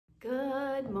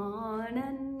Good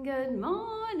morning, good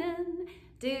morning,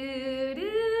 do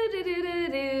do do do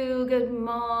do do. Good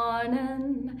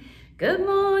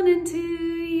morning to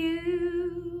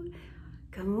you.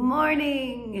 Good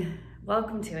morning.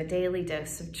 Welcome to a daily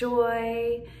dose of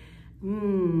joy.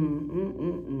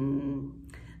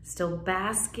 Still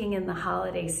basking in the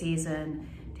holiday season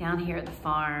down here at the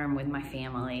farm with my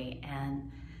family,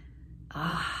 and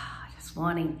just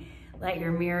wanting let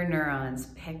your mirror neurons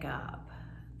pick up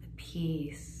the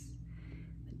peace,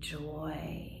 the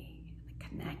joy, the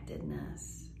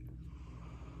connectedness.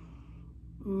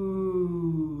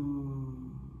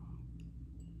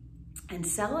 And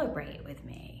celebrate with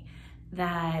me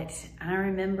that I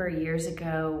remember years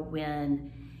ago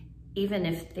when, even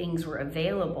if things were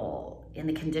available in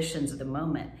the conditions of the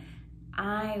moment,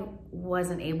 I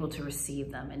wasn't able to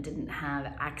receive them and didn't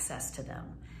have access to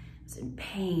them. I was in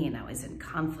pain, I was in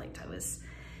conflict, I was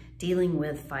dealing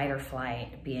with fight or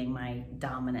flight being my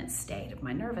dominant state of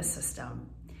my nervous system.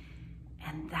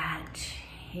 And that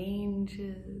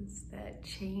changes.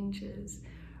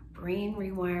 Brain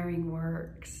rewiring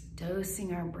works,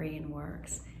 dosing our brain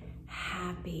works,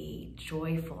 happy,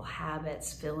 joyful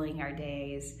habits filling our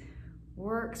days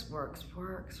works.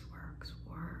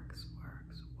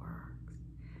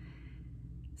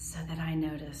 So that I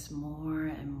notice more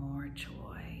and more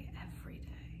joy every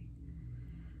day.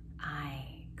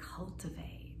 I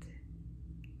cultivate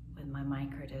with my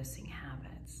microdosing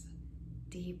habits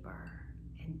deeper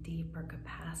and deeper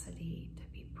capacity to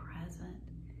be present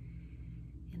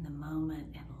in the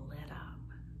moment and lit up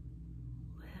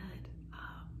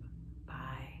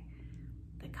by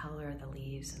the color of the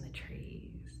leaves and the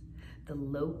trees, the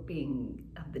loping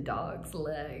of the dog's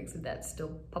legs and that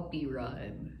still puppy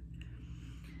run,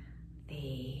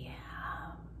 the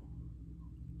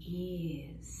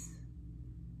ease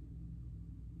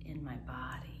in my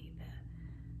body, the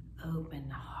open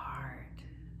heart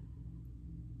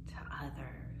to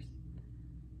others,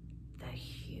 the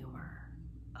humor,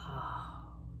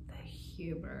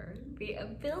 the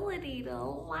ability to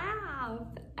laugh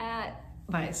at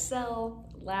myself,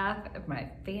 laugh at my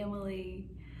family,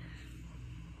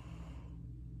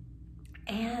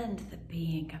 and the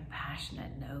being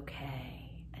compassionate and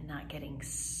okay and not getting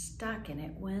stuck in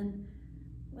it when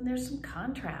there's some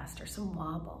contrast or some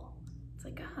wobble. It's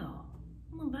like, oh,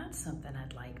 well, that's something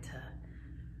I'd like to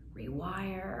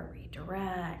rewire,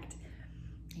 redirect,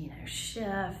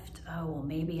 shift. Oh, well,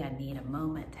 maybe I need a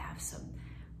moment to have some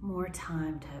more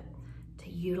time to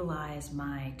utilize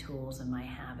my tools and my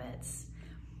habits,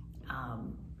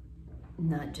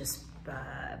 not just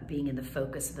being in the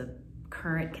focus of the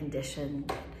current condition,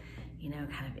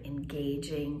 kind of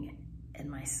engaging in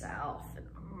myself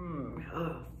and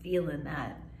feeling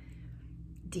that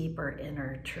deeper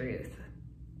inner truth.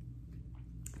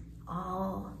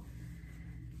 All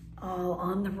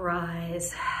on the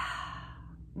rise.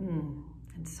 I'm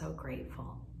so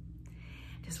grateful.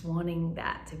 Just wanting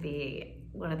that to be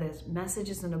one of those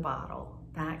messages in a bottle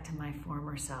back to my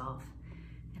former self,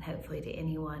 and hopefully to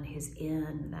anyone who's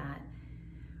in that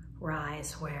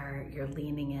rise where you're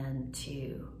leaning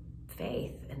into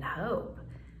faith and hope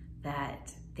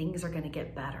that things are going to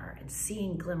get better, and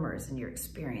seeing glimmers in your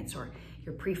experience, or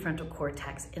your prefrontal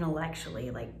cortex intellectually,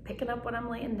 like picking up what I'm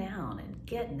laying down and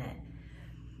getting it,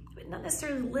 but not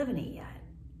necessarily living it yet.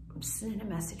 I'm sending a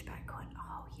message back going,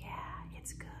 oh yeah,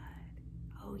 it's good.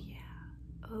 Oh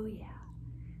yeah.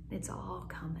 It's all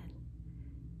coming.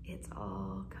 It's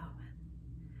all coming.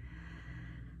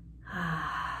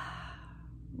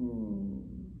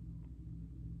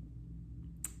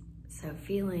 So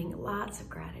feeling lots of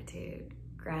gratitude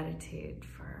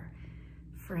for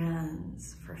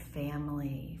friends, for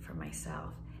family, for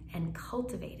myself, and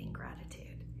cultivating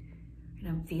gratitude. And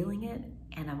I'm feeling it,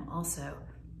 and I'm also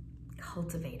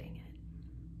cultivating it,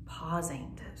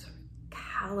 pausing to sort of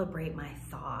calibrate my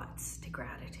thoughts to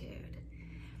gratitude,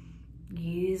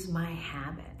 use my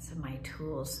habits and my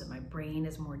tools so my brain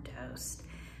is more dosed,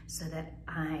 so that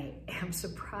I am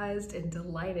surprised and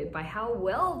delighted by how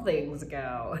well things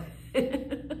go.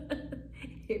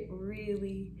 It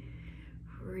really,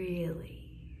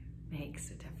 really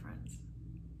makes a difference.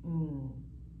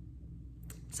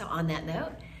 So on that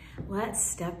note, let's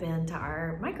step into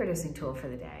our microdosing tool for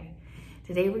the day.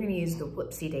 Today we're going to use the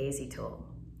Whoopsie Daisy tool.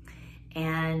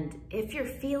 And if you're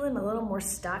feeling a little more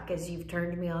stuck as you've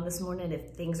turned me on this morning,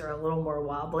 if things are a little more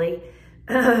wobbly,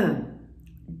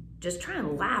 just try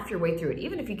and laugh your way through it,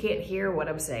 even if you can't hear what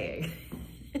I'm saying.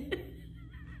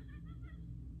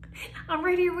 I'm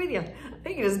right here with you.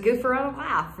 I can just goof around and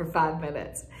laugh for 5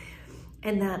 minutes.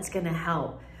 And that's gonna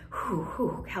help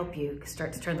you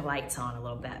start to turn the lights on a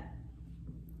little bit.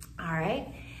 All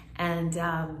right,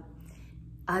 And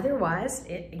otherwise,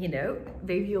 you know,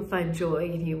 maybe you'll find joy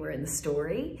and humor in the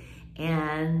story.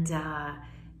 And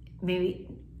maybe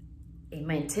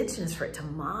my intention is for it to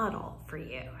model for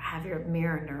you. Have your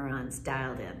mirror neurons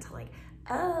dialed in to like,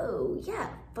 oh yeah,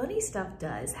 funny stuff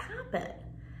does happen.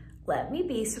 Let me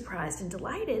be surprised and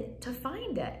delighted to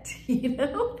find it, you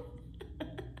know? I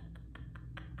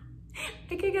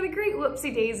think I got a great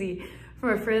whoopsie daisy from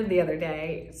a friend the other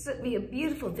day. Sent me a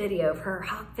beautiful video of her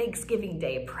hot Thanksgiving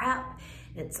Day prep.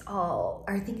 It's all,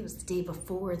 or I think it was the day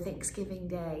before Thanksgiving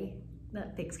Day.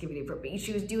 Not Thanksgiving Day, but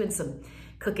she was doing some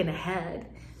cooking ahead.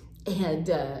 And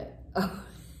oh,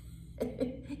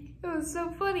 it was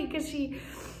so funny because she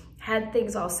had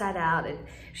things all set out and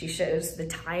she shows the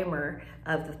timer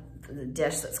of the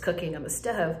dish that's cooking on the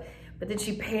stove, but then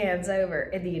she pans over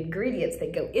and the ingredients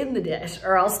that go in the dish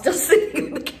are all still sitting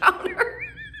on the counter.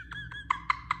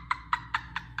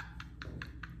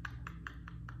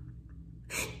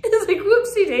 It's like,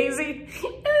 whoopsie daisy.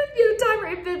 And the timer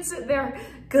had been sitting there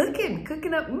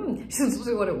cooking up. She's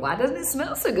wondering, why doesn't it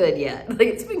smell so good yet? Like,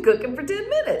 it's been cooking for 10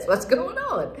 minutes. What's going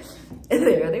on? And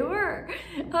there they were.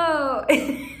 Oh.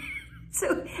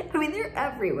 So, I mean, they're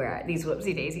everywhere, these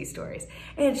whoopsie daisy stories.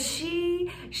 And she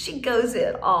goes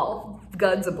in all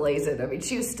guns a-blazing. I mean,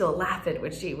 she was still laughing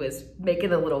when she was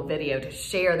making a little video to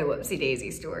share the whoopsie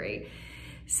daisy story.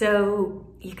 So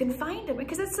you can find them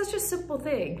because it's such a simple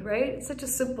thing, right? It's such a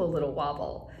simple little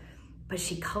wobble. But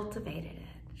she cultivated it.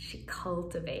 She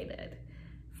cultivated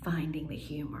finding the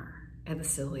humor and the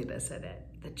silliness in it.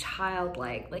 The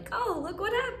childlike, like, oh, look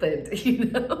what happened, you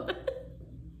know?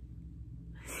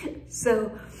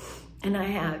 So, and I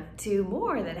have two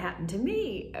more that happened to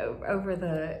me over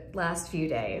the last few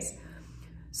days.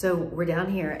 So we're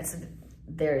down here,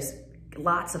 there's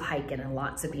lots of hiking and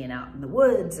lots of being out in the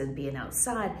woods and being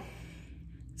outside.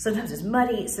 Sometimes it's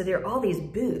muddy, so there are all these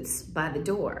boots by the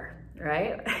door,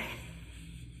 right?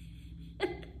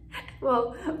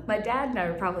 Well, my dad and I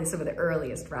are probably some of the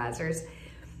earliest risers.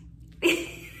 The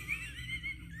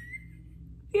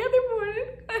other morning,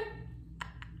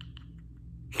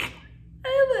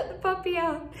 I let the puppy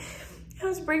out. I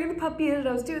was bringing the puppy in and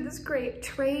I was doing this great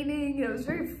training and I was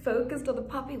very focused on the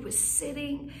puppy was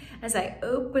sitting. As I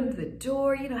opened the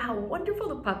door, you know how wonderful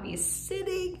the puppy is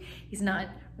sitting. He's not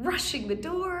rushing the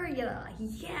door, you know,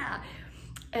 yeah.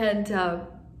 And,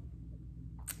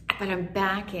 but I'm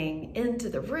backing into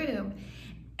the room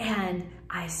and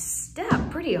I stepped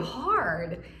pretty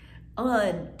hard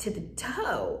onto the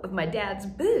toe of my dad's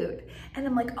boot. And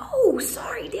I'm like, oh,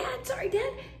 sorry, Dad, sorry,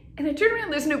 Dad. And I turn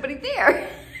around, there's nobody there.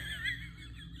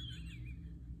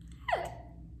 And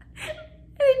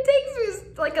it takes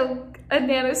me like a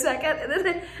nanosecond, and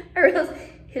then I realized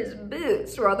his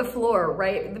boots were on the floor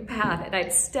right in the path, and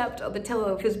I'd stepped on the toe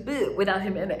of his boot without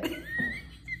him in it.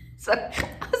 So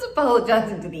I was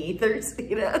apologizing to the ethers,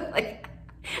 you know, like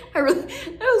I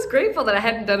was grateful that I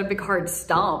hadn't done a big hard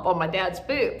stomp on my dad's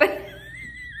boot, but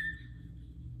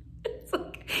it's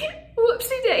like,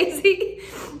 whoopsie daisy,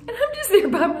 and I'm just there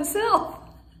by myself,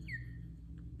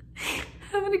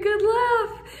 having a good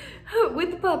laugh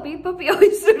with the puppy. Puppy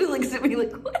always sort of looks at me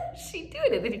like, what is she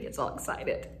doing? And then he gets all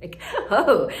excited, like,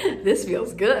 oh, this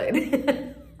feels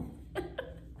good.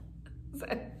 So,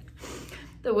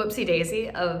 the whoopsie daisy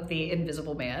of the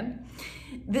Invisible Man.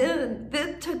 Then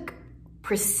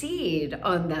proceed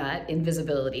on that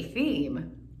invisibility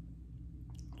theme.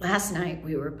 Last night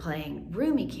we were playing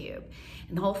Roomy Cube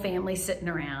and the whole family's sitting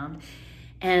around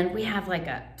and we have like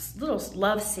a little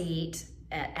love seat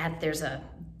there's a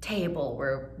table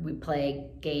where we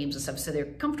play games and stuff. So there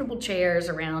are comfortable chairs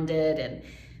around it and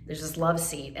there's this love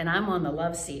seat and I'm on the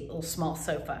love seat, little small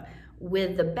sofa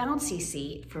with the bouncy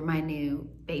seat for my new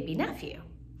baby nephew.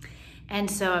 And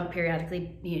so I'm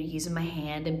periodically, you know, using my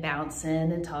hand and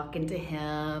bouncing and talking to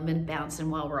him and bouncing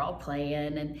while we're all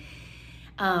playing. And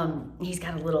he's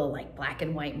got a little like black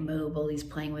and white mobile he's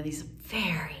playing with. He's a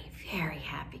very, very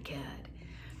happy kid.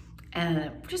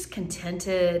 And just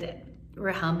contented,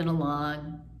 we're humming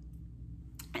along.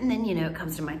 And then, you know, it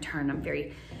comes to my turn. I'm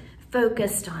very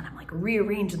focused on, I'm like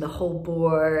rearranging the whole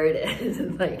board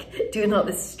and like doing all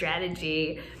this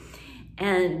strategy.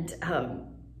 And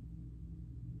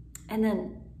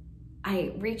then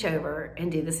I reach over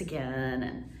and do this again.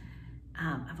 And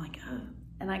I'm like, oh,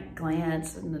 and I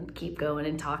glance and then keep going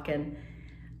and talking.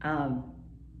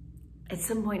 At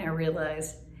some point I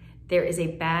realized there is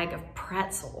a bag of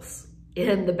pretzels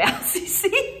in the bouncy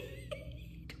seat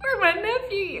where my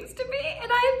nephew used to be.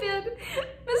 And I have been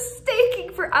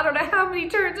mistaking for I don't know how many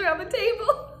turns around the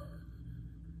table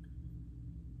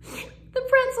the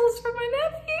pretzels for my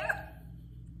nephew.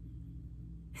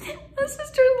 My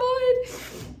sister-in-law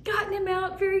had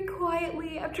out very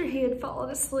quietly after he had fallen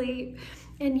asleep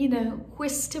and, you know,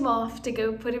 whisked him off to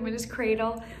go put him in his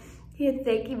cradle. He had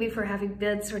thanking me for having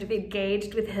been sort of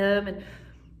engaged with him,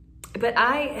 but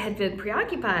I had been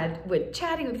preoccupied with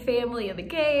chatting with family and the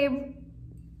game.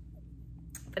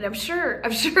 But I'm sure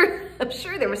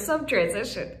there was some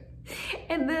transition.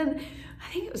 And then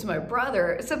I think it was my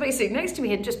brother, somebody sitting next to me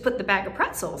had just put the bag of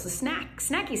pretzels, the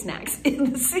snacky snacks,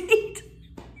 in the seat.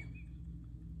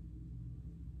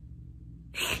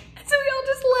 And so we all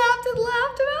just laughed and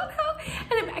laughed about how,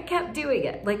 and I kept doing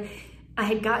it. Like, I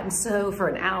had gotten so, for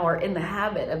an hour, in the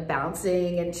habit of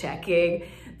bouncing and checking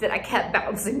that I kept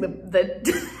bouncing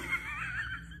the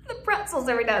pretzels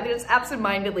every now and then. Just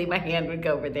absentmindedly, my hand would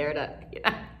go over there to, you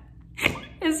know,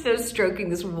 instead of stroking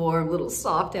this warm little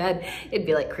soft head, it'd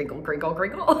be like crinkle, crinkle,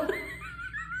 crinkle.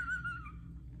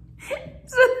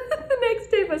 So the next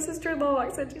day, my sister-in-law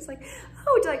walks in, she's like,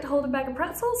 oh, would you like to hold a bag of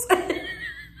pretzels?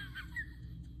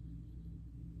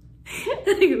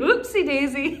 Whoopsie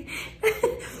daisy.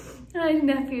 My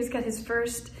nephew's got his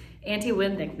first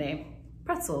anti-wind nickname,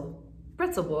 Pretzel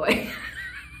Boy.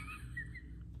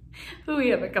 We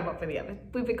haven't come up with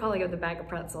yet, but we've been calling him the bag of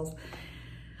pretzels.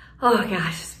 Oh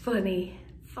gosh, it's funny,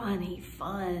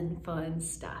 fun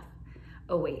stuff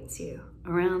awaits you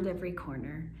around every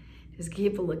corner. Just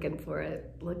keep looking for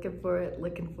it,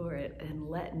 and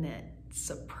letting it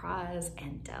surprise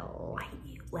and delight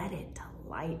you. Let it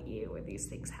delight you when these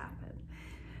things happen.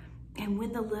 And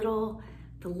when the little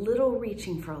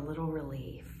reaching for a little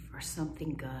relief or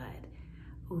something good,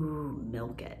 ooh,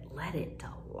 milk it. Let it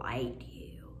delight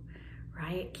you,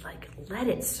 right? Like, let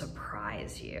it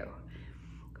surprise you.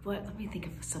 Let me think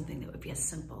of something that would be a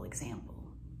simple example.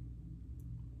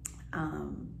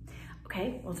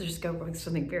 Okay, well, let's just go with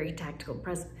something very tactical and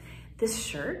present. This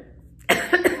shirt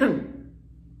is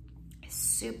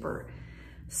super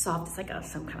soft. It's like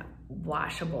some kind of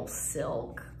washable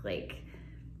silk, like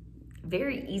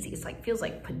very easy. It's like, feels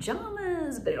like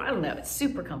pajamas, but I don't know, it's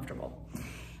super comfortable.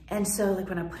 And so like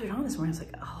when I put it on this morning, I was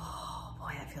like, oh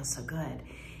boy, that feels so good.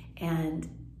 And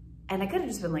I could have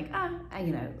just been like,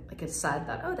 you know, like a side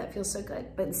thought, oh, that feels so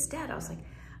good. But instead I was like,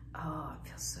 oh, it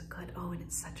feels so good. Oh, and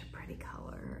it's such a pretty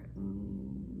color.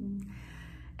 And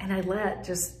I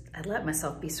let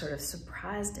myself be sort of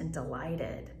surprised and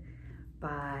delighted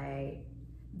by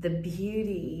the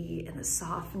beauty and the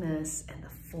softness and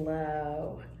the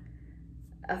flow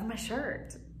of my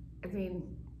shirt. I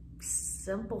mean,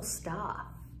 simple stuff.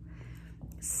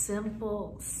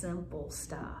 Simple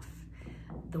stuff.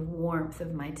 The warmth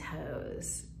of my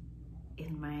toes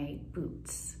in my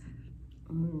boots.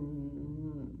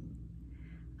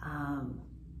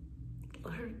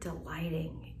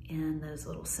 Delighting in those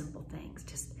little simple things.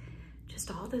 Just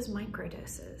all those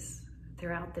microdoses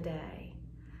throughout the day.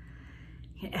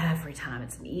 Every time,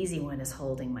 it's an easy one, is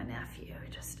holding my nephew.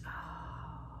 Just,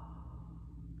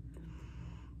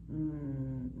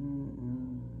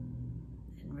 and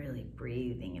really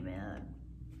breathing him in.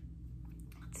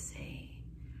 Let's see,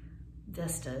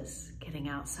 vistas, getting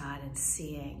outside and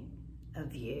seeing a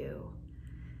view.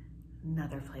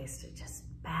 Another place to just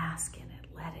bask in it.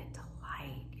 Let it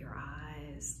delight your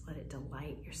eyes. Let it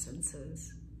delight your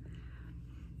senses.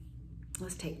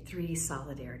 Let's take 3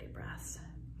 solidarity breaths.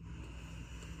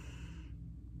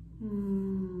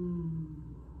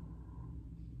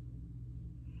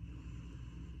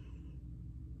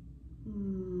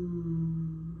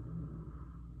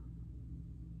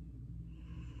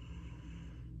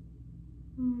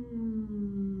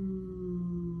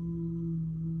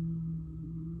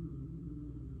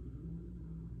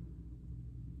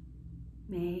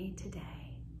 May today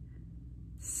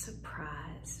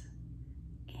surprise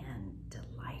and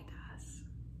delight us.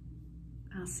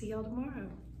 I'll see y'all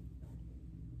tomorrow.